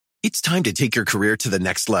It's time to take your career to the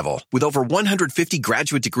next level. With over 150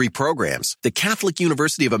 graduate degree programs, the Catholic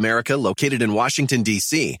University of America, located in Washington,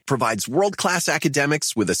 D.C., provides world-class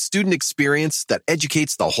academics with a student experience that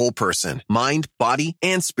educates the whole person, mind, body,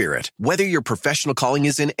 and spirit. Whether your professional calling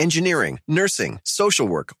is in engineering, nursing, social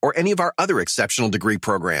work, or any of our other exceptional degree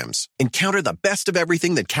programs, encounter the best of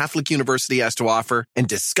everything that Catholic University has to offer and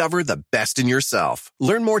discover the best in yourself.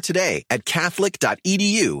 Learn more today at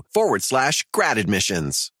catholic.edu/grad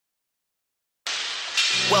admissions.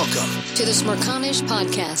 Welcome to the Smirconish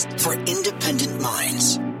Podcast for Independent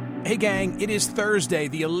Minds. Hey gang, it is Thursday,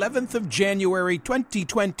 the 11th of January,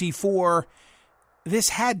 2024. This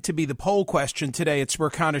had to be the poll question today at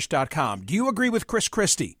Smirconish.com. Do you agree with Chris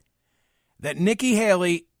Christie that Nikki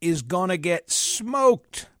Haley is going to get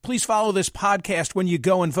smoked? Please follow this podcast when you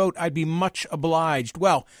go and vote. I'd be much obliged.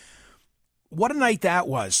 Well, what a night that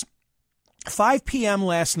was. 5 p.m.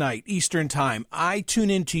 last night, Eastern Time, I tune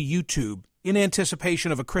into YouTube in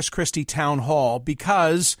anticipation of a Chris Christie town hall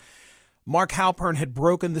because Mark Halpern had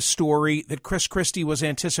broken the story that Chris Christie was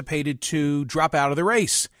anticipated to drop out of the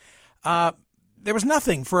race. There was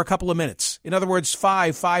nothing for a couple of minutes. In other words,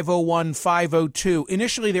 501, 502.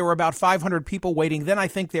 Initially, there were about 500 people waiting. Then I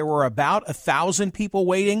think there were about 1,000 people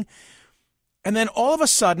waiting. And then all of a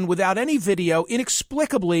sudden, without any video,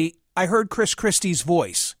 inexplicably, I heard Chris Christie's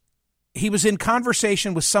voice. He was in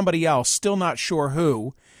conversation with somebody else, still not sure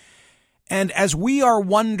who. And as we are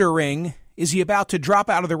wondering, is he about to drop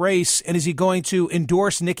out of the race and is he going to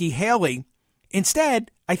endorse Nikki Haley?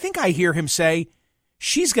 Instead, I think I hear him say,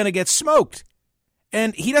 she's going to get smoked.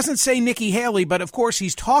 And he doesn't say Nikki Haley, but of course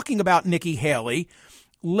he's talking about Nikki Haley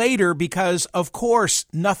later because, of course,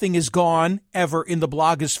 nothing is gone ever in the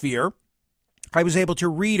blogosphere. I was able to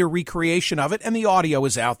read a recreation of it and the audio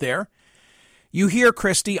is out there. You hear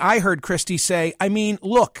Christie, I heard Christie say,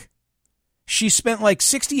 look, she spent like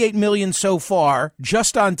 $68 million so far,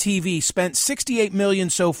 just on TV, spent $68 million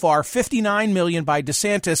so far, $59 million by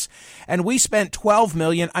DeSantis, and we spent $12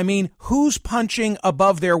 million. Who's punching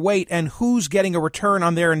above their weight and who's getting a return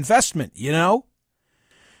on their investment, you know?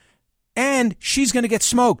 And she's going to get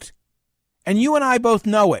smoked. And you and I both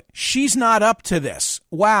know it. She's not up to this.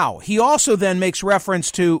 Wow. He also then makes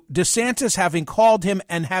reference to DeSantis having called him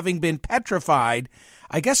and having been petrified,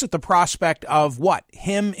 I guess at the prospect of what?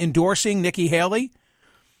 Him endorsing Nikki Haley?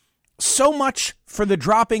 So much for the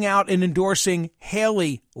dropping out and endorsing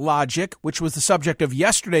Haley logic, which was the subject of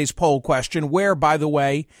yesterday's poll question, where, by the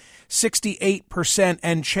way, 68%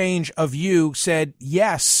 and change of you said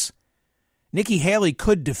yes, Nikki Haley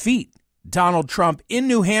could defeat Donald Trump in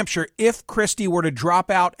New Hampshire if Christie were to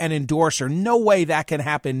drop out and endorse her. No way that can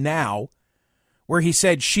happen now, where he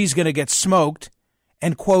said she's going to get smoked.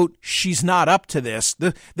 And, quote, she's not up to this.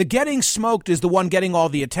 The getting smoked is the one getting all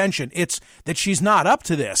the attention. It's that she's not up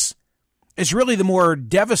to this is really the more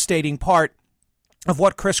devastating part of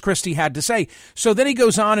what Chris Christie had to say. So then he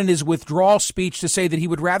goes on in his withdrawal speech to say that he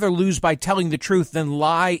would rather lose by telling the truth than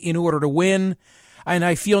lie in order to win. And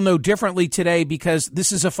I feel no differently today because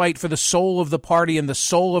this is a fight for the soul of the party and the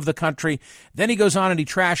soul of the country. Then he goes on and he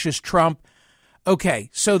trashes Trump. Okay,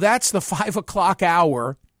 so that's the 5 o'clock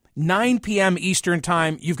hour. 9 p.m. Eastern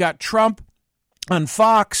Time, you've got Trump on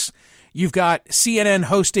Fox, you've got CNN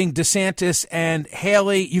hosting DeSantis and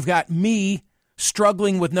Haley, you've got me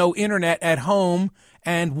struggling with no internet at home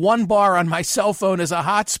and one bar on my cell phone as a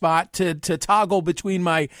hotspot to toggle between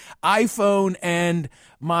my iPhone and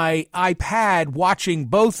my iPad, watching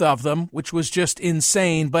both of them, which was just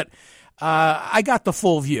insane. But I got the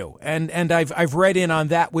full view, and I've read in on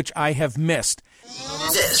that which I have missed.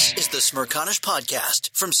 This is the Smirconish Podcast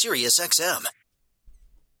from SiriusXM.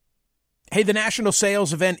 Hey, the national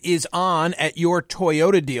sales event is on at your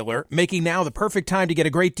Toyota dealer, making now the perfect time to get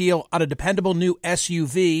a great deal on a dependable new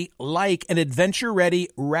SUV like an adventure-ready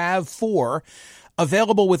RAV4.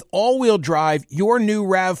 Available with all-wheel drive, your new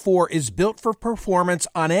RAV4 is built for performance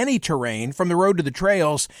on any terrain, from the road to the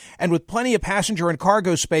trails, and with plenty of passenger and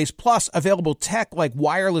cargo space, plus available tech like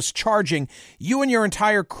wireless charging, you and your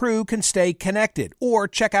entire crew can stay connected. Or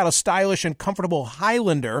check out a stylish and comfortable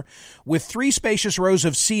Highlander with 3 spacious rows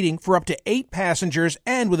of seating for up to 8 passengers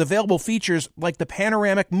and with available features like the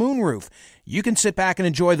panoramic moonroof. You can sit back and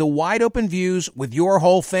enjoy the wide-open views with your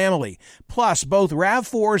whole family. Plus, both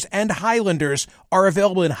RAV4s and Highlanders are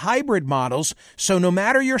available in hybrid models, so no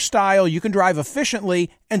matter your style, you can drive efficiently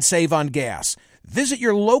and save on gas. Visit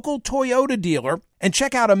your local Toyota dealer and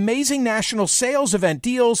check out amazing national sales event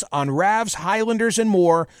deals on RAVs, Highlanders, and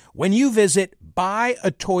more when you visit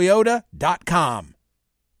buyatoyota.com.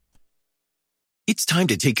 It's time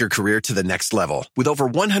to take your career to the next level. With over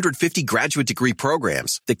 150 graduate degree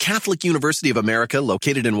programs, the Catholic University of America,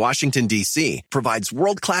 located in Washington, D.C., provides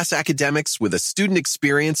world-class academics with a student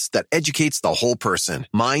experience that educates the whole person,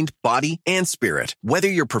 mind, body, and spirit. Whether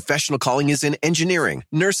your professional calling is in engineering,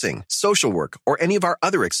 nursing, social work, or any of our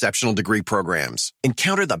other exceptional degree programs,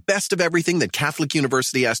 encounter the best of everything that Catholic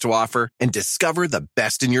University has to offer and discover the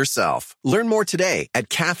best in yourself. Learn more today at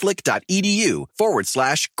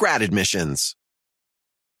catholic.edu/grad admissions.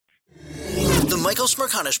 The Michael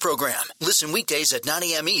Smerconish Program. Listen weekdays at 9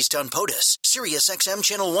 a.m. East on POTUS, SiriusXM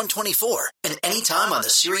Channel 124, and anytime on the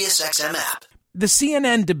SiriusXM app. The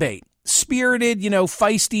CNN debate, spirited,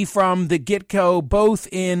 feisty from the get-go, both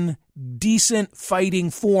in decent fighting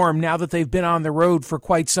form now that they've been on the road for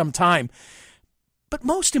quite some time. But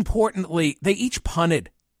most importantly, they each punted.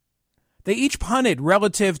 They each punted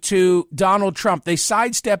relative to Donald Trump. They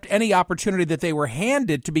sidestepped any opportunity that they were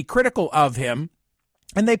handed to be critical of him.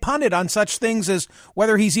 And they punted on such things as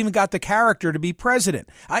whether he's even got the character to be president.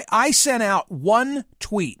 I sent out one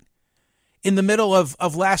tweet in the middle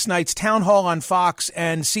of last night's town hall on Fox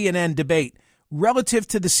and CNN debate relative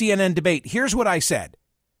to the CNN debate. Here's what I said.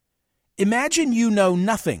 Imagine you know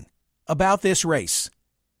nothing about this race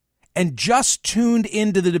and just tuned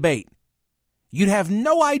into the debate. You'd have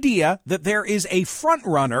no idea that there is a front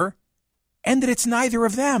runner and that it's neither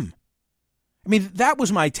of them. I mean, that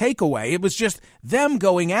was my takeaway. It was just them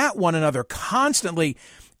going at one another constantly.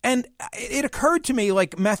 And it occurred to me,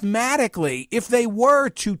 like, mathematically, if they were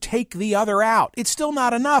to take the other out, it's still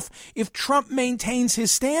not enough if Trump maintains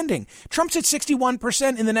his standing. Trump's at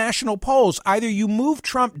 61% in the national polls. Either you move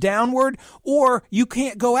Trump downward or you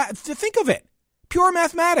can't go out. Think of it. Pure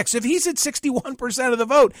mathematics. If he's at 61% of the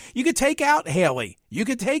vote, you could take out Haley. You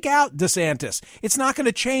could take out DeSantis. It's not going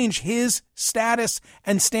to change his status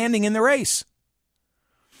and standing in the race.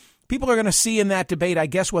 People are going to see in that debate, I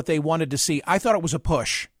guess, what they wanted to see. I thought it was a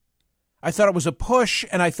push.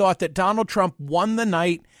 And I thought that Donald Trump won the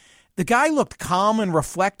night. The guy looked calm and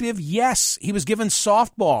reflective. Yes, he was given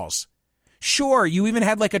softballs. Sure, you even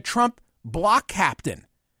had like a Trump block captain,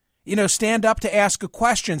 stand up to ask a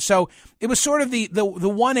question. So it was sort of the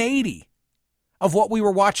 180 of what we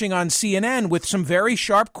were watching on CNN, with some very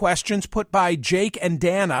sharp questions put by Jake and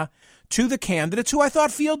Dana to the candidates, who I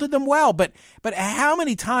thought fielded them well. But how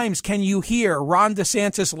many times can you hear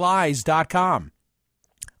RonDeSantisLies.com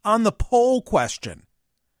on the poll question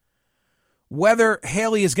whether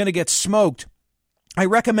Haley is going to get smoked? I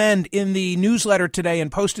recommend in the newsletter today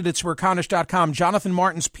and posted at Smerconish.com, Jonathan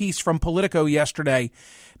Martin's piece from Politico yesterday,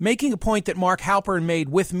 making a point that Mark Halpern made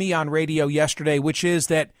with me on radio yesterday, which is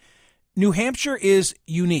that New Hampshire is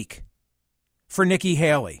unique for Nikki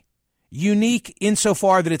Haley. Unique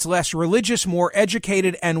insofar that it's less religious, more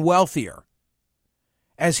educated, and wealthier.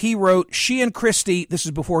 As he wrote, she and Christie, this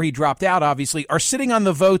is before he dropped out, obviously, are sitting on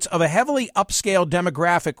the votes of a heavily upscale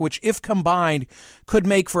demographic, which, if combined, could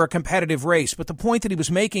make for a competitive race. But the point that he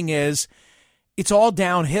was making is it's all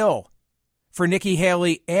downhill for Nikki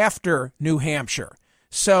Haley after New Hampshire.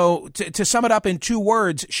 So to sum it up in two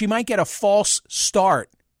words, she might get a false start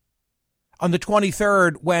on the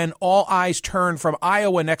 23rd, when all eyes turn from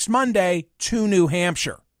Iowa next Monday to New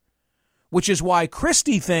Hampshire, which is why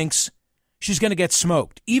Christie thinks she's going to get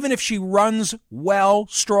smoked. Even if she runs well,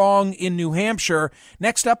 strong in New Hampshire,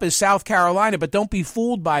 next up is South Carolina, but don't be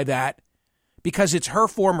fooled by that because it's her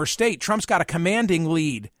former state. Trump's got a commanding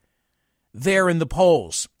lead there in the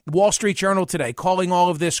polls. Wall Street Journal today calling all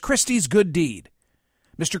of this Christie's good deed.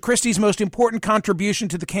 Mr. Christie's most important contribution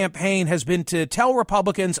to the campaign has been to tell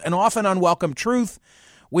Republicans an often unwelcome truth,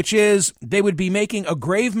 which is they would be making a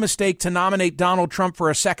grave mistake to nominate Donald Trump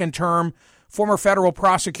for a second term. Former federal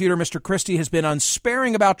prosecutor Mr. Christie has been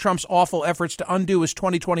unsparing about Trump's awful efforts to undo his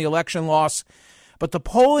 2020 election loss. But the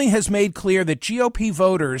polling has made clear that GOP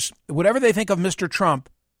voters, whatever they think of Mr.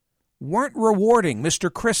 Trump, weren't rewarding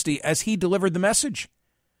Mr. Christie as he delivered the message.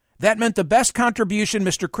 That meant the best contribution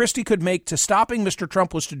Mr. Christie could make to stopping Mr.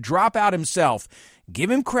 Trump was to drop out himself,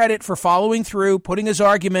 give him credit for following through, putting his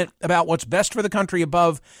argument about what's best for the country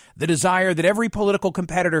above the desire that every political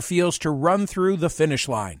competitor feels to run through the finish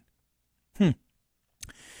line.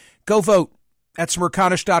 Go vote at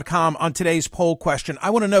Smerconish.com on today's poll question.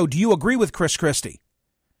 I want to know, do you agree with Chris Christie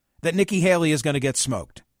that Nikki Haley is going to get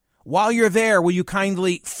smoked? While you're there, will you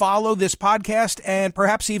kindly follow this podcast and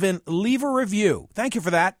perhaps even leave a review? Thank you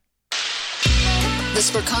for that. The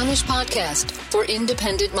Smerconish Podcast for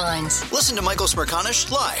independent minds. Listen to Michael Smerconish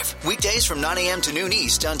live weekdays from 9 a.m. to noon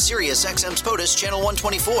East on SiriusXM's POTUS Channel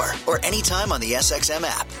 124 or anytime on the SXM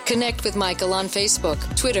app. Connect with Michael on Facebook,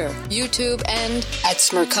 Twitter, YouTube, and at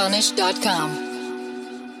Smerconish.com.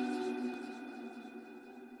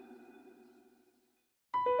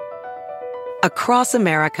 Across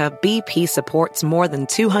America, BP supports more than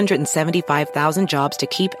 275,000 jobs to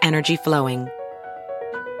keep energy flowing.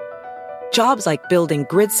 Jobs like building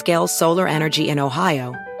grid-scale solar energy in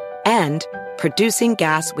Ohio and producing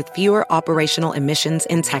gas with fewer operational emissions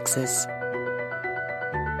in Texas.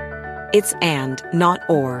 It's and, not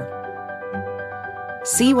or.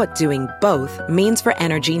 See what doing both means for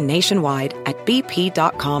energy nationwide at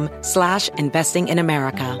bp.com/investing in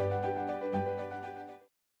America.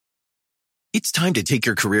 It's time to take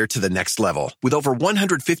your career to the next level. With over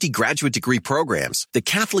 150 graduate degree programs, the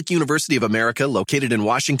Catholic University of America, located in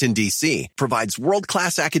Washington, D.C., provides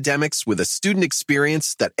world-class academics with a student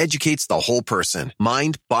experience that educates the whole person,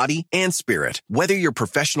 mind, body, and spirit. Whether your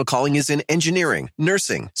professional calling is in engineering,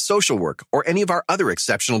 nursing, social work, or any of our other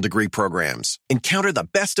exceptional degree programs, encounter the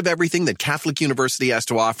best of everything that Catholic University has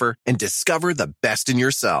to offer and discover the best in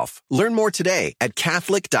yourself. Learn more today at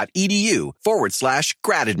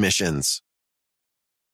catholic.edu/grad admissions.